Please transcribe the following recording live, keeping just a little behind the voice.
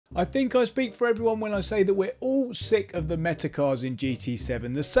I think I speak for everyone when I say that we're all sick of the meta cars in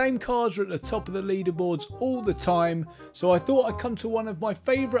GT7. The same cars are at the top of the leaderboards all the time, so I thought I'd come to one of my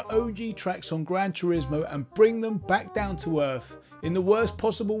favourite OG tracks on Gran Turismo and bring them back down to earth in the worst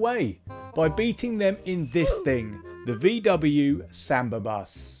possible way, by beating them in this thing, the VW Samba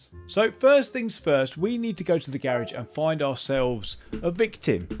Bus. So first things first, we need to go to the garage and find ourselves a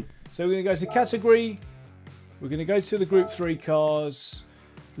victim. So we're going to go to category, we're going to go to the group 3 cars.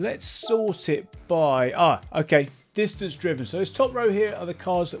 Let's sort it by, okay, distance driven. So this top row here are the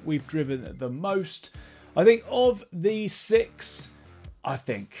cars that we've driven the most. I think of these 6, I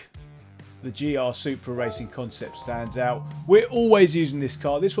think the GR Supra Racing concept stands out. We're always using this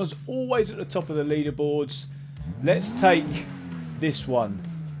car. This one's always at the top of the leaderboards. Let's take this one.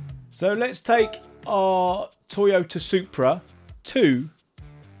 So let's take our Toyota Supra to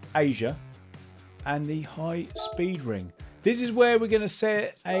Asia and the high speed ring. This is where we're going to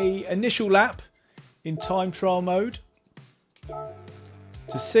set a initial lap in time trial mode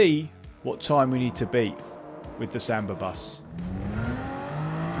to see what time we need to beat with the Samba Bus.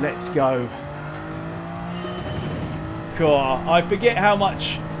 Let's go. God, I forget how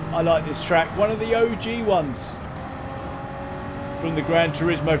much I like this track. One of the OG ones from the Gran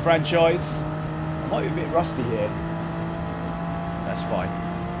Turismo franchise. I might be a bit rusty here. That's fine.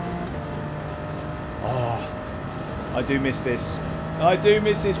 Oh, I do miss this. I do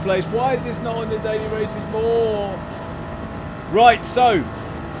miss this place. Why is this not on the daily races more? Right, so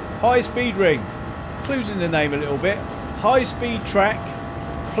high speed ring. Clues in the name a little bit. High speed track.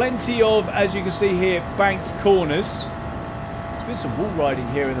 Plenty of, as you can see here, banked corners. There's been some wall riding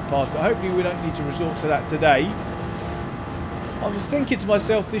here in the past, but hopefully we don't need to resort to that today. I was thinking to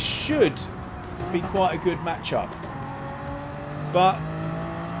myself, this should be quite a good matchup. But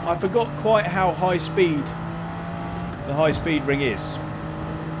I forgot quite how high speed the high speed ring is,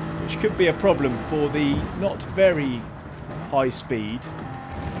 which could be a problem for the not very high speed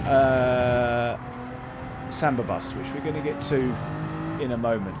Samba Bus, which we're going to get to in a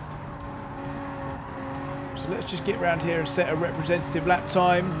moment. So let's just get around here and set a representative lap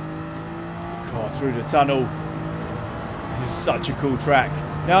time. God, through the tunnel. This is such a cool track.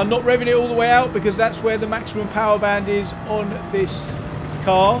 Now I'm not revving it all the way out because that's where the maximum power band is on this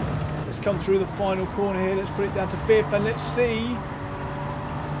car. Let's come through the final corner here. Let's put it down to 5th and let's see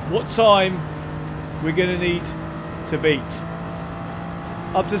what time we're going to need to beat.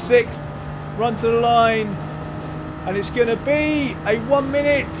 Up to 6th. Run to the line. And it's going to be a 1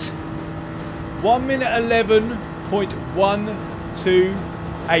 minute. 1 minute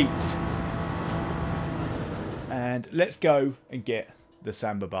 11.128. And let's go and get the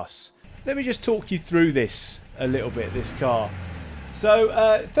Samba Bus. Let me just talk you through this a little bit, this car.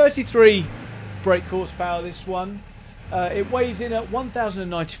 So 33 brake horsepower, this one. It weighs in at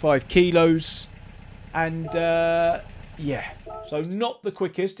 1,095 kilos. And yeah, so not the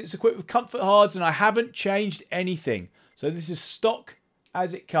quickest. It's equipped with comfort hards and I haven't changed anything. So this is stock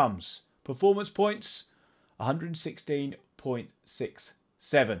as it comes. Performance points,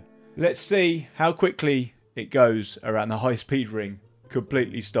 116.67. Let's see how quickly it goes around the high speed ring.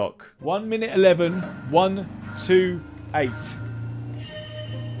 Completely stock. 1 minute 11.128.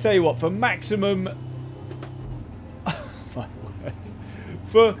 Tell you what, for maximum my word.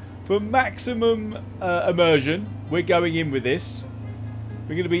 For maximum immersion, we're going in with this.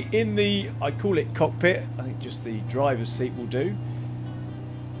 We're going to be in the, I call it cockpit. I think just the driver's seat will do.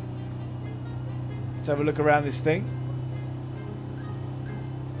 Let's have a look around this thing.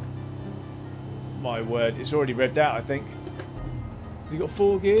 My word, it's already revved out, I think. Has it got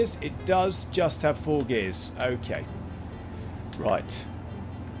 4 gears? It does just have 4 gears. Okay. Right.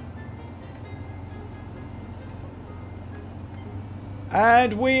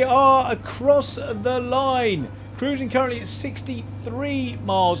 And we are across the line. Cruising currently at 63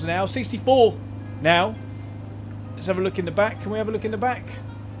 miles an hour. 64 now. Let's have a look in the back. Can we have a look in the back?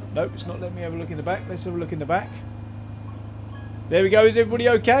 Nope, it's not letting me have a look in the back. Let's have a look in the back. There we go. Is everybody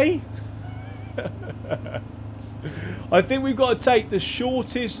okay? I think we've got to take the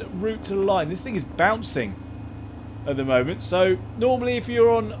shortest route to the line. This thing is bouncing at the moment. So normally if you're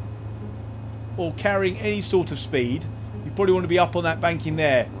on or carrying any sort of speed, you probably want to be up on that banking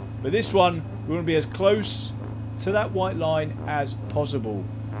there. But this one, we want to be as close to that white line as possible.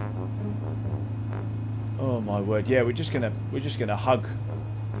 Oh my word! Yeah, we're just gonna hug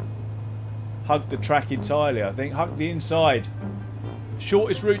the track entirely. I think hug the inside.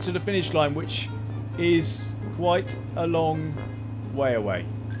 Shortest route to the finish line, which is quite a long way away.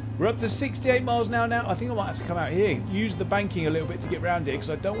 We're up to 68 miles an hour now. I think I might have to come out here, use the banking a little bit to get around it because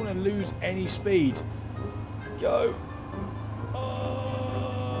I don't want to lose any speed. Go.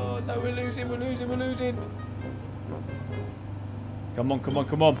 No, we're losing, we're losing, we're losing. Come on, come on,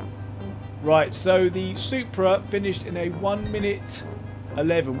 come on. Right, so the Supra finished in a 1 minute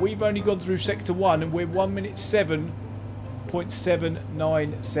 11. We've only gone through sector 1 and we're 1 minute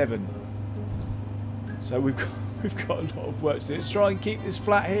 7.797. So we've got a lot of work to do. Let's try and keep this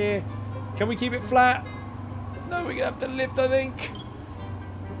flat here. Can we keep it flat? No, we're going to have to lift, I think.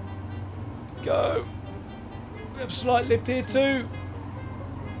 Go. We have a slight lift here too.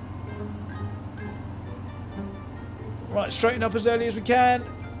 Right, straighten up as early as we can.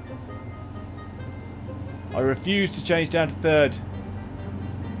 I refuse to change down to third.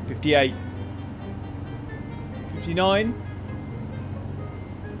 58. 59.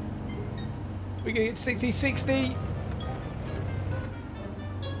 We're going to get 60, 60.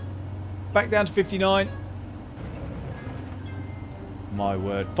 Back down to 59. My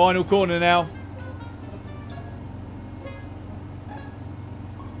word. Final corner now.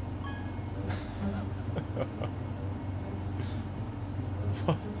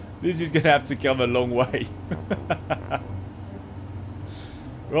 This is going to have to come a long way.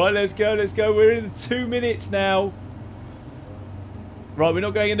 Right, let's go, let's go. We're in the 2 minutes now. Right, we're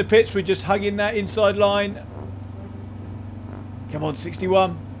not going into pits. We're just hugging that inside line. Come on,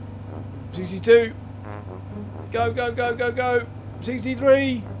 61. 62. Go, go, go, go, go.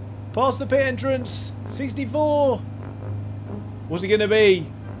 63. Past the pit entrance. 64. What's it going to be?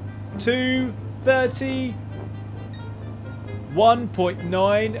 2:30.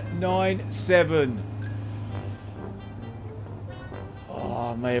 1.997.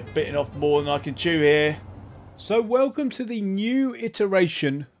 Oh, I may have bitten off more than I can chew here. So welcome to the new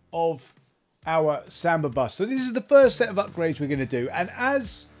iteration of our Samba bus. So this is the first set of upgrades we're going to do. And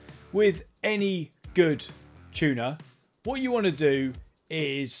as with any good tuner, what you want to do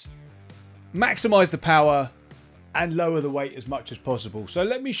is maximize the power and lower the weight as much as possible. So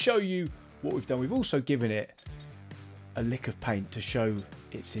let me show you what we've done. We've also given it a lick of paint to show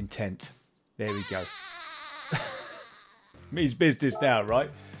its intent. There we go. Means business now, right?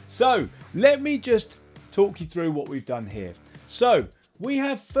 So let me just talk you through what we've done here. So we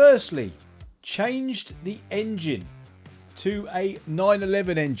have firstly changed the engine to a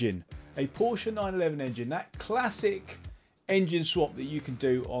 911 engine, a Porsche 911 engine, that classic engine swap that you can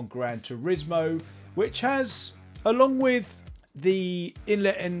do on Gran Turismo, which has, along with the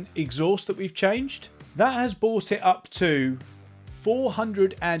inlet and exhaust that we've changed, that has brought it up to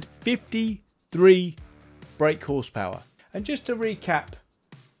 453 brake horsepower. And just to recap,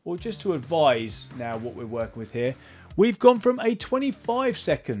 or just to advise now what we're working with here, we've gone from a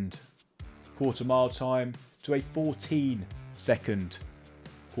 25-second quarter mile time to a 14-second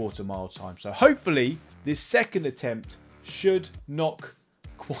quarter mile time. So hopefully this second attempt should knock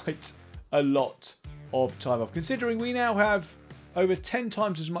quite a lot of time off, considering we now have over 10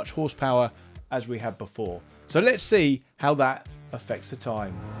 times as much horsepower as we had before. So let's see how that affects the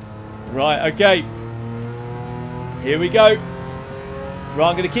time. Right, okay. Here we go. Right,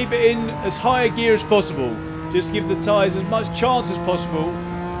 I'm going to keep it in as high a gear as possible. Just to give the tyres as much chance as possible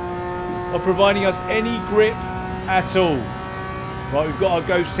of providing us any grip at all. Right, we've got our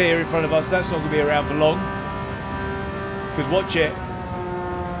ghost here in front of us. That's not going to be around for long. Because watch it.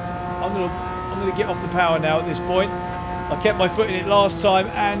 I'm going to get off the power now at this point. I kept my foot in it last time,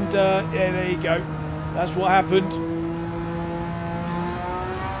 and yeah, there you go. That's what happened.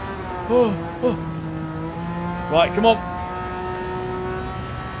 Oh, oh. Right, come on.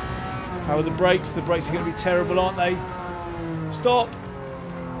 How are the brakes? The brakes are going to be terrible, aren't they? Stop.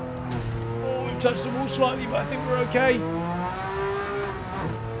 Oh, we've touched the wall slightly, but I think we're okay.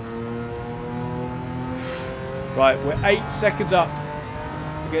 Right, we're 8 seconds up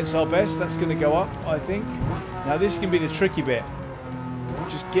against our best. That's going to go up, I think. Now this is going to be the tricky bit.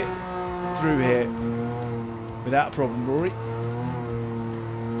 Just get through here without a problem, Rory.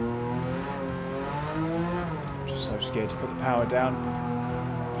 Just so scared to put the power down.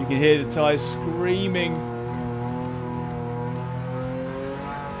 You can hear the tyres screaming.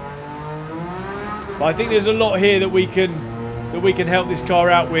 But I think there's a lot here that we can help this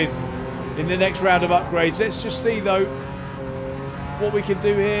car out with in the next round of upgrades. Let's just see though what we can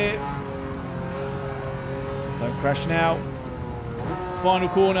do here. Don't crash now. Final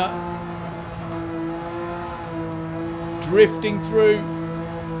corner. Drifting through.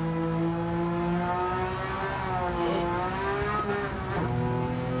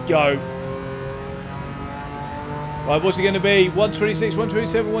 Go. Right, what's it going to be? 126,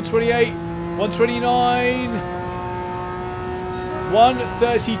 127, 128, 129,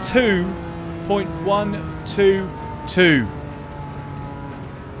 132.122.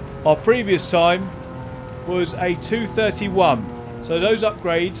 Our previous time was a 2:31. So those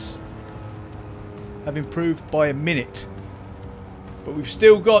upgrades have improved by a minute. But we've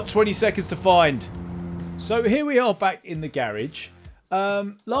still got 20 seconds to find. So here we are back in the garage.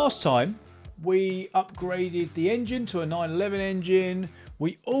 Last time we upgraded the engine to a 911 engine.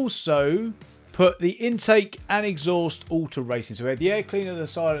 We also put the intake and exhaust all to racing. So we had the air cleaner, the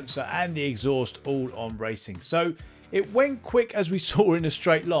silencer and the exhaust all on racing. So it went quick as we saw in a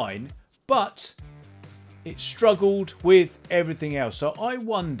straight line, but it struggled with everything else. So I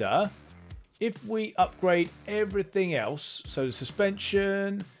wonder if we upgrade everything else. So the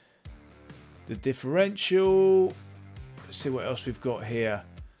suspension, the differential, let's see what else we've got here.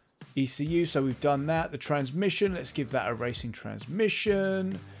 ECU, so we've done that. The transmission, let's give that a racing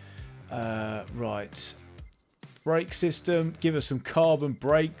transmission. Right. Brake system, give us some carbon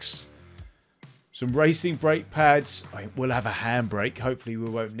brakes. Some racing brake pads. We'll have a handbrake. Hopefully we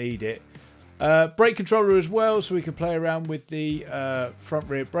won't need it. Brake controller as well, so we can play around with the front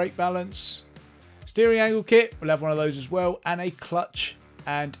rear brake balance. Steering angle kit, we'll have one of those as well. And a clutch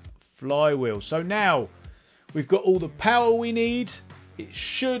and flywheel. So now we've got all the power we need. It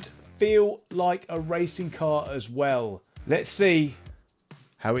should feel like a racing car as well. Let's see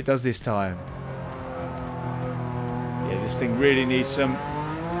how it does this time. Yeah, this thing really needs some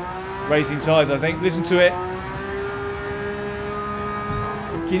racing tyres, I think. Listen to it.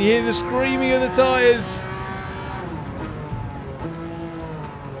 Can you hear the screaming of the tyres?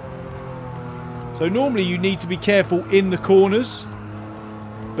 So normally you need to be careful in the corners,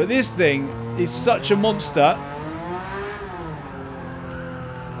 but this thing is such a monster.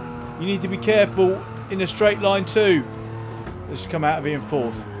 You need to be careful in a straight line too. Let's come out of here in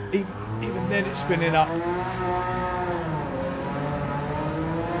fourth. Even then it's spinning up.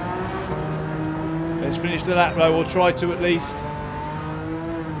 Let's finish the lap though, or try to at least.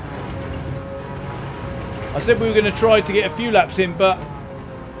 I said we were going to try to get a few laps in, but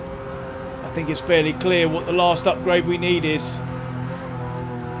I think it's fairly clear what the last upgrade we need is.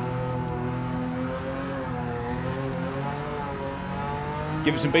 Let's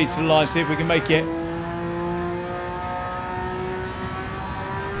give it some beats to the line, see if we can make it.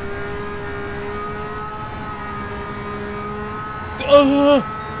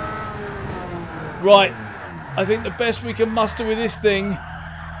 Right, I think the best we can muster with this thing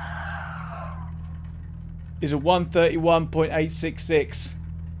is a 131.866.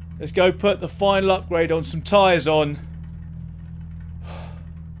 Let's go put the final upgrade on, some tyres on.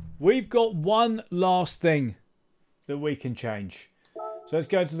 We've got one last thing that we can change. So let's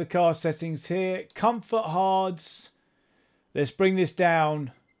go to the car settings here. Comfort hards. Let's bring this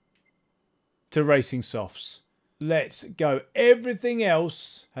down to racing softs. Let's go. Everything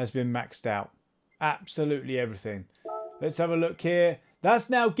else has been maxed out. Absolutely everything. Let's have a look here. That's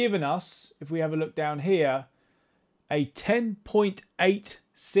now given us, if we have a look down here, a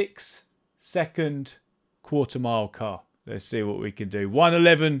 10.86 second quarter mile car. Let's see what we can do.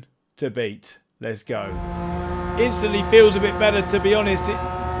 1:11 to beat. Let's go. Instantly feels a bit better, to be honest.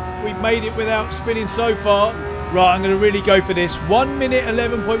 We've made it without spinning so far. Right, I'm going to really go for this. 1 minute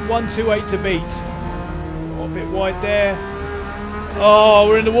 11.128 to beat. Oh, a bit wide there. Oh,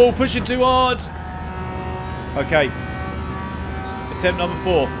 we're in the wall, pushing too hard. Okay. Attempt number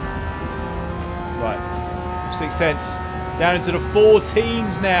 4. Right. 6/10. Down into the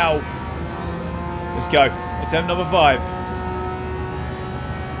 14s now. Let's go. Attempt number 5.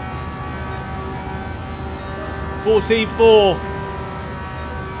 14.4.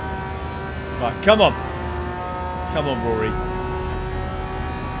 Right, come on. Come on, Rory.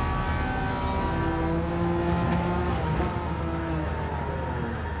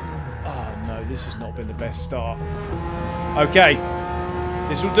 Oh, no, this has not been the best start. Okay.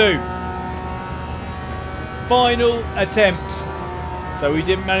 This will do. Final attempt. So we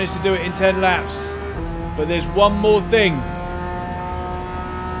didn't manage to do it in 10 laps. But there's one more thing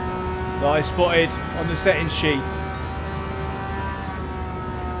that I spotted on the settings sheet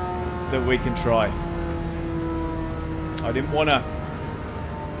that we can try. I didn't want to,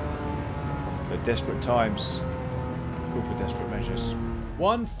 at desperate times, call for desperate measures.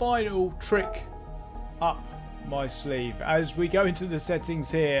 One final trick up my sleeve as we go into the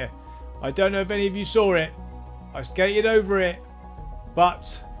settings here. I don't know if any of you saw it. I skated over it,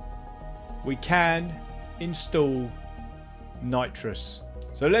 but we can install nitrous.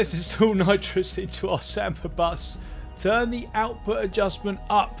 So let's install nitrous into our Samba bus. Turn the output adjustment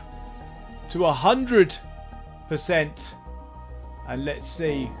up to 100%, and let's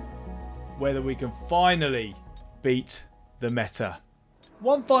see whether we can finally beat the meta.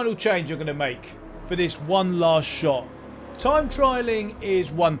 One final change I'm going to make for this one last shot. Time trialing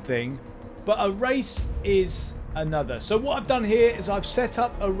is one thing, but a race is another. So what I've done here is I've set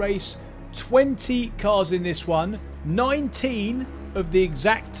up a race 20 cars in this one. 19 of the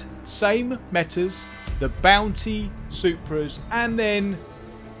exact same metas. The Bounty Supras. And then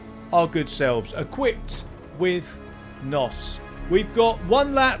our good selves. Equipped with NOS. We've got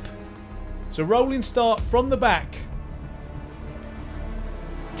 1 lap. It's a rolling start from the back.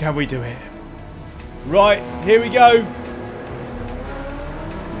 Can we do it? Right, here we go.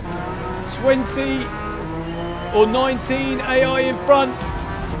 20 or 19 AI in front.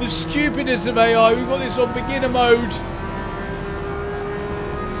 The stupidest of AI. We've got this on beginner mode.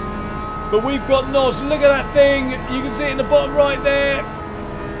 But we've got NOS. Look at that thing. You can see it in the bottom right there.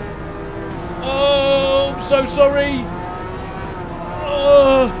 Oh, I'm so sorry.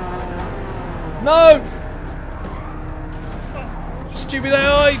 Oh, no. Stupid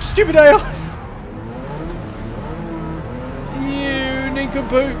AI. Stupid AI. You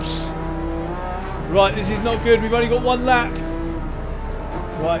nincompoops. Right, this is not good. We've only got 1 lap.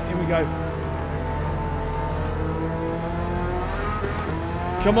 Right, here we go.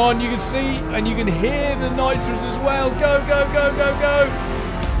 Come on, you can see and you can hear the nitrous as well. Go, go, go, go, go.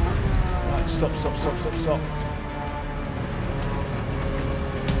 Right, stop, stop, stop, stop, stop.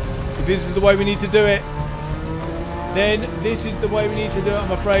 If this is the way we need to do it, then this is the way we need to do it,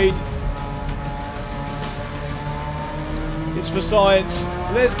 I'm afraid. It's for science.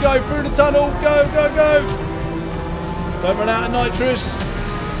 Let's go through the tunnel. Go, go, go. Don't run out of nitrous.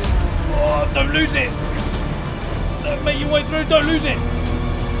 Oh, don't lose it. Don't make your way through. Don't lose it.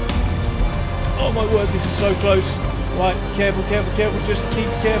 Oh my word, this is so close. Right, careful, careful, careful. Just keep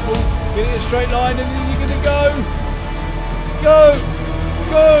careful. Get in a straight line and then you're going to go. Go.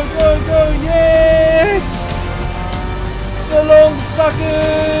 Go, go, go. Yes. So long,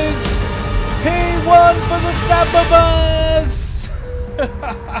 suckers. P1 for the Samba Bus.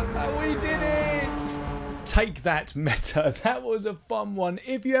 We did it. Take that, Meta. That was a fun one.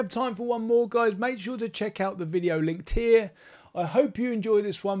 If you have time for one more, guys, make sure to check out the video linked here. I hope you enjoyed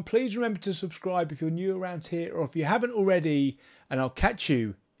this one. Please remember to subscribe if you're new around here or if you haven't already. And I'll catch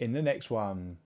you in the next one.